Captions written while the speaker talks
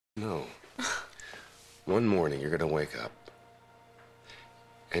No. One morning you're gonna wake up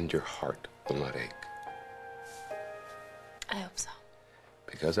and your heart will not ache. I hope so.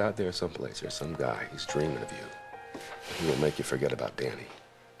 Because out there someplace there's some guy, he's dreaming of you. He will make you forget about Danny.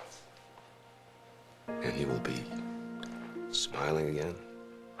 And he will be smiling again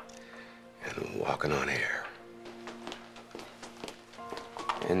and walking on air.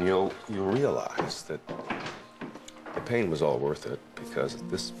 And you'll realize that the pain was all worth it because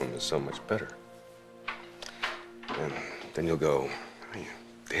this one was so much better. And then you'll go,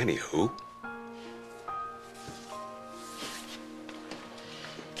 Danny who?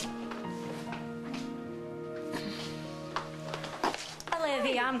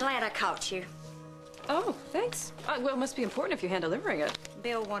 Olivia, I'm glad I caught you. Oh, thanks. Well, it must be important if you're hand delivering it.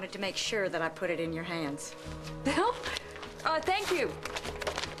 Bill wanted to make sure that I put it in your hands. Bill? Thank you.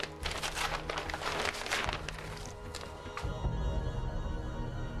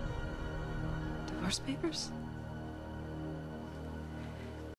 Divorce papers?